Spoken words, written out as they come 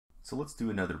So let's do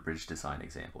another bridge design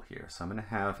example here. So I'm going to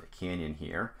have a canyon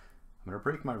here. I'm going to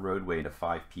break my roadway into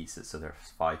 5 pieces, so there's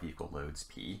 5 equal loads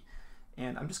P.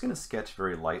 And I'm just going to sketch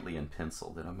very lightly in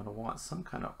pencil that I'm going to want some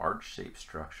kind of arch-shaped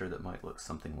structure that might look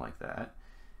something like that.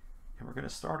 And we're going to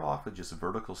start off with just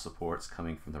vertical supports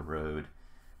coming from the road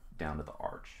down to the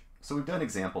arch. So we've done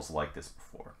examples like this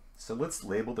before. So let's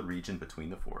label the region between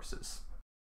the forces.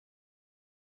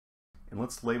 And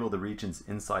let's label the regions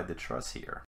inside the truss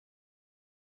here.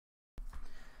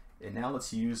 And now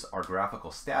let's use our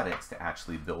graphical statics to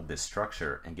actually build this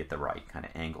structure and get the right kind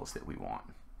of angles that we want.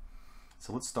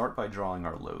 So let's start by drawing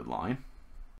our load line.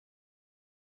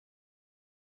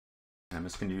 And I'm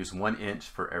just going to use 1 inch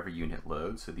for every unit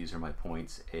load. So these are my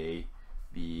points A,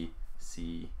 B,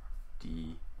 C,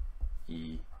 D,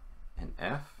 E, and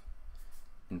F.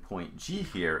 And point G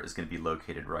here is going to be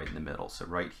located right in the middle. So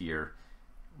right here,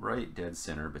 right dead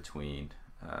center between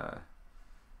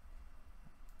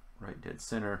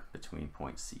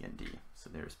point C and D. So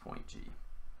there's point G.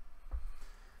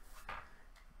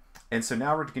 And so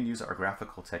now we're going to use our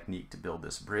graphical technique to build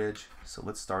this bridge. So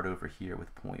let's start over here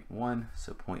with point 1.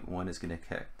 So point 1 is going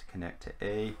to connect to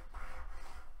A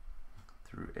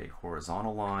through a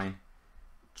horizontal line.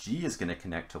 G is going to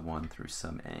connect to 1 through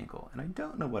some angle. And I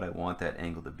don't know what I want that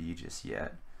angle to be just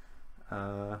yet.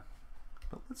 But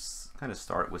let's kind of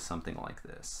start with something like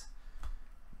this.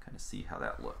 Kind of see how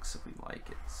that looks if we like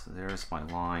it. So there's my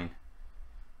line.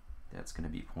 That's going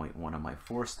to be point 1 on my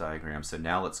force diagram. So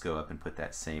now let's go up and put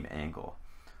that same angle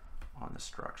on the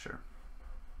structure.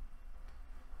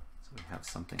 So we have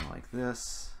something like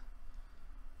this.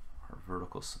 Our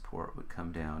vertical support would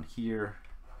come down here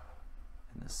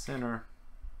in the center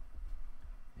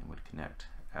and would connect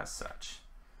as such.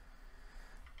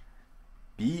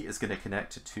 B is going to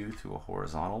connect to 2 through a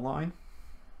horizontal line.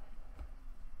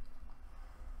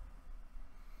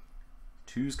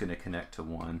 2 is going to connect to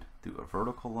 1 through a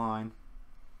vertical line.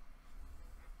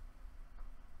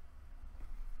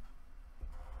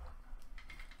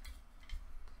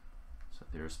 So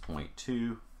there's point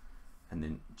 2. And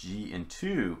then G and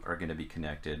 2 are going to be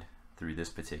connected through this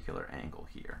particular angle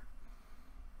here.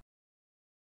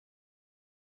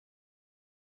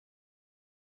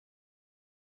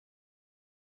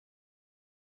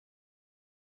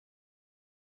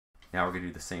 Now we're going to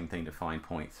do the same thing to find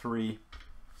point 3.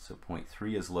 So point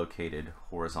 3 is located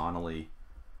horizontally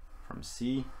from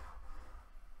C.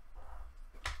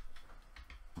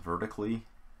 Vertically,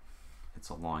 it's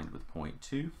aligned with point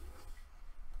 2.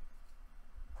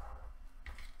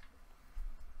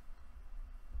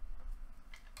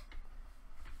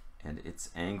 And its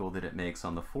angle that it makes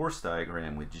on the force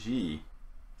diagram with G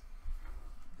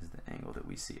is the angle that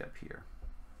we see up here.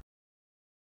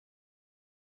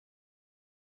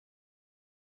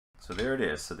 So there it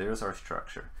is. So there's our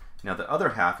structure. Now the other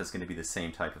half is going to be the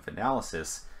same type of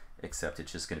analysis, except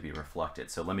it's just going to be reflected.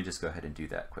 So let me just go ahead and do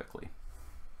that quickly.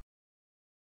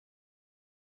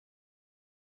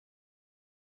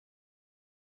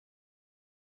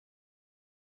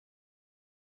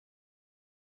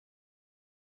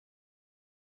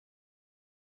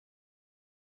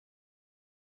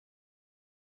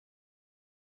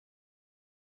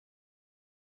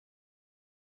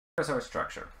 There's our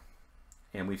structure.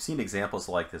 And we've seen examples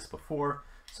like this before,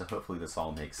 so hopefully this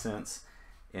all makes sense.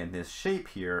 And this shape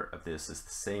here of this is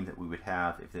the same that we would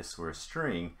have if this were a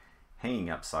string hanging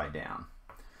upside down.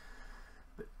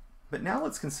 But now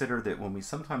let's consider that when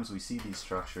sometimes we see these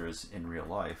structures in real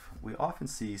life, we often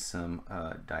see some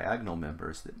diagonal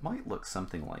members that might look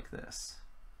something like this.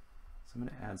 So I'm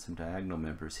going to add some diagonal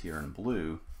members here in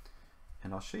blue,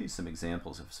 and I'll show you some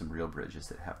examples of some real bridges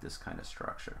that have this kind of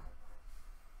structure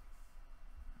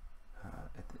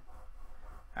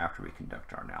after we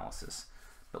conduct our analysis.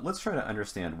 But let's try to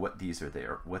understand what these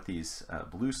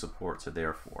blue supports are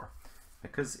there for.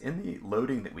 Because in the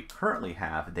loading that we currently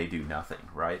have, they do nothing,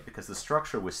 right? Because the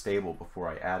structure was stable before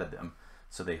I added them,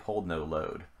 so they hold no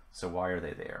load. So why are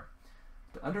they there?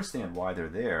 To understand why they're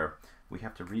there, we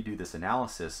have to redo this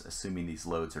analysis assuming these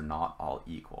loads are not all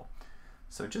equal.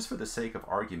 So just for the sake of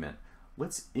argument,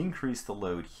 let's increase the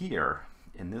load here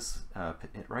in this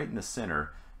right in the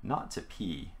center, not to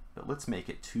P, but let's make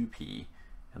it 2P,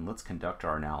 and let's conduct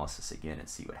our analysis again and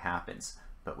see what happens,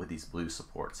 but with these blue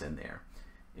supports in there.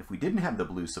 If we didn't have the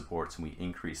blue supports and we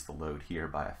increased the load here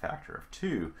by a factor of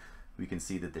 2, we can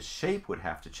see that the shape would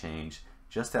have to change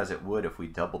just as it would if we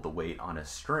doubled the weight on a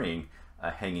string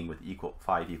hanging with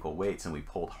 5 equal weights and we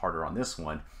pulled harder on this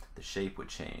one, the shape would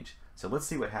change. So let's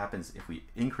see what happens if we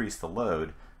increase the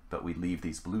load but we leave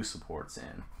these blue supports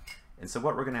in. And so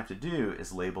what we're going to have to do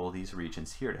is label these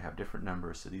regions here to have different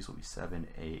numbers. So these will be 7,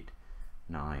 8,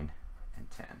 9,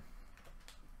 and 10.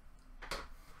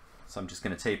 So I'm just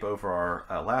going to tape over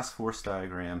our last force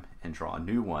diagram and draw a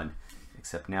new one,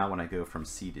 except now when I go from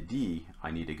C to D,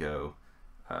 I need to go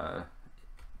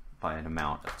by an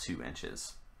amount of 2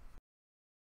 inches.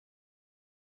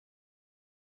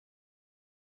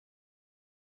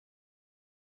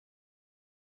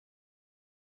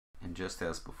 And just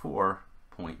as before,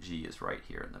 point G is right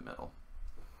here in the middle.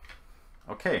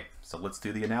 Okay, so let's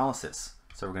do the analysis.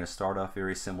 So we're going to start off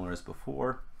very similar as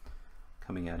before,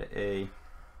 coming out of A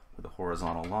with a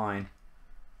horizontal line,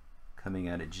 coming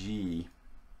out of G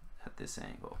at this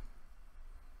angle.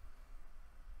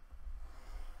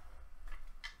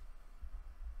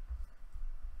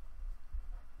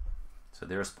 So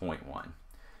there's point 1.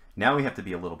 Now we have to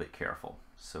be a little bit careful.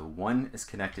 So 1 is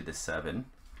connected to 7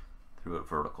 through a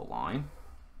vertical line.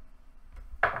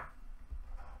 So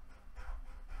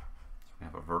we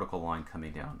have a vertical line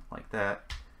coming down like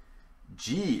that.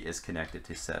 G is connected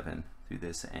to 7 through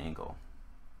this angle.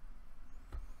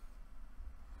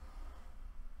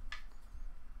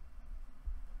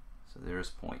 So there's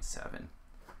point 7.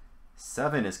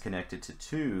 7 is connected to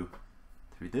 2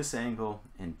 through this angle,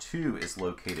 and 2 is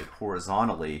located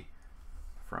horizontally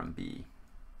from B.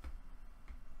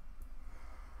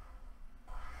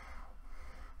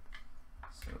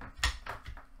 So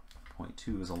point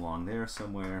 2 is along there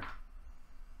somewhere.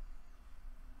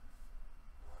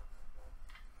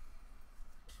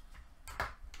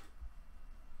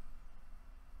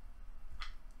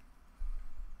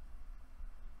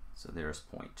 So there's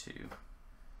point 2.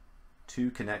 2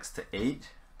 connects to 8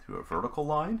 through a vertical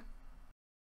line.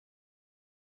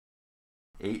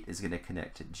 8 is going to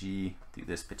connect to G through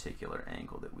this particular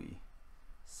angle that we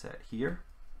set here.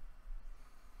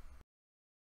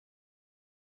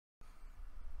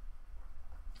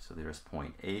 So there's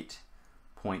point 8.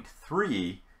 Point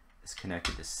 3 is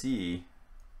connected to C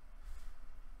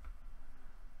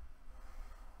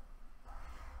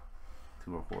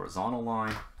through a horizontal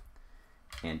line,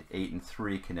 and 8 and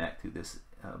 3 connect through this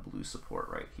blue support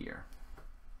right here.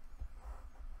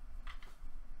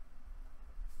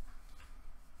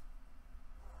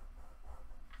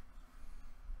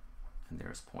 And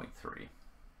there's point 3.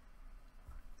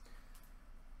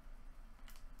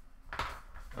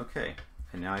 Okay,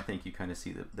 and now I think you kind of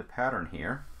see the pattern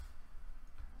here.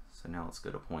 So now let's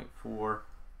go to point 4.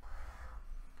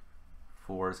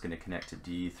 4 is going to connect to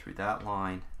D through that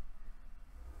line,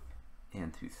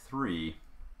 and through 3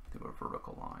 through a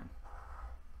vertical line.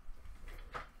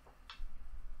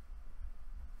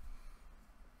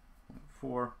 Point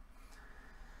 4.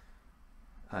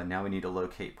 Now we need to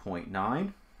locate point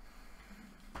 9.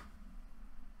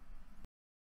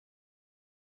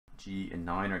 G and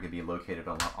 9 are going to be located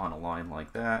on a line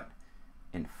like that,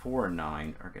 and 4 and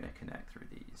 9 are going to connect through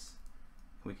these.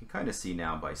 We can kind of see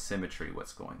now by symmetry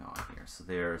what's going on here. So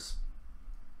there's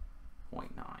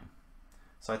point 9.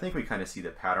 So I think we kind of see the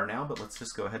pattern now, but let's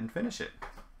just go ahead and finish it.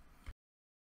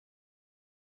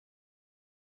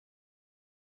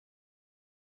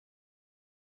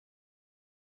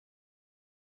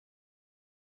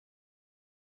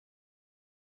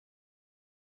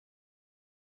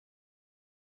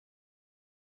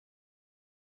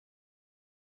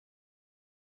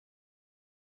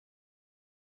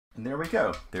 And there we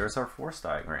go. There's our force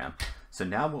diagram. So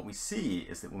now what we see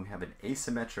is that when we have an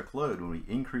asymmetric load, when we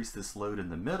increase this load in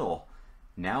the middle,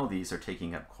 now these are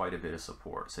taking up quite a bit of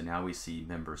support. So now we see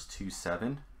members 2,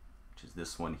 7, which is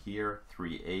this one here,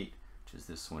 3, 8, which is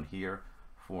this one here,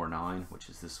 4, 9, which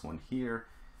is this one here.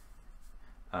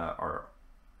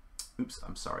 Oops,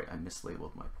 I'm sorry, I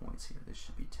mislabeled my points here. This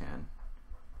should be 10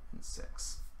 and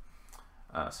 6.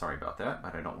 Sorry about that,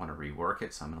 but I don't want to rework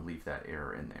it, so I'm going to leave that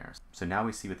error in there. So now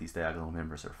we see what these diagonal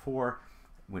members are for.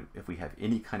 If we have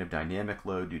any kind of dynamic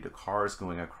load due to cars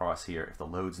going across here, if the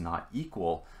load's not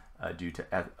equal due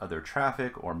to other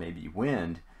traffic or maybe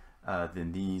wind,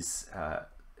 then these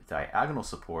diagonal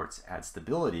supports add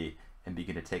stability and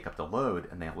begin to take up the load,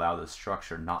 and they allow the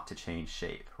structure not to change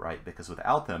shape, right? Because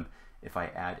without them, if I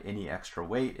add any extra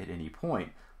weight at any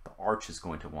point, the arch is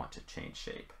going to want to change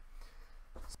shape.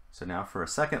 So now for a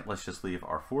second, let's just leave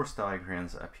our force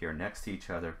diagrams up here next to each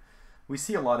other. We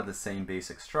see a lot of the same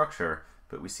basic structure,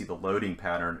 but we see the loading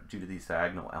pattern due to these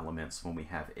diagonal elements when we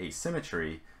have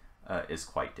asymmetry is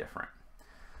quite different.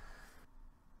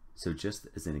 So just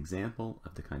as an example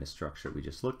of the kind of structure we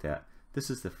just looked at, this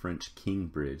is the French King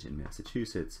Bridge in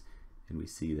Massachusetts, and we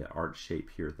see the arch shape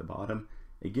here at the bottom.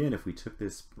 Again, if we took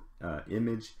this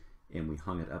image and we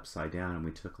hung it upside down and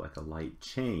we took like a light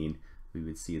chain, we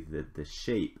would see that the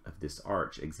shape of this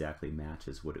arch exactly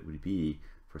matches what it would be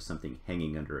for something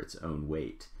hanging under its own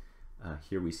weight.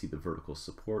 Here we see the vertical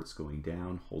supports going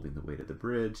down, holding the weight of the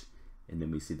bridge, and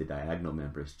then we see the diagonal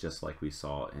members just like we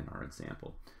saw in our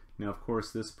example. Now, of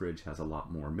course, this bridge has a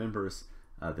lot more members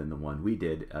than the one we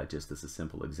did just as a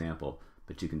simple example,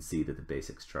 but you can see that the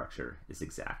basic structure is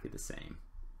exactly the same.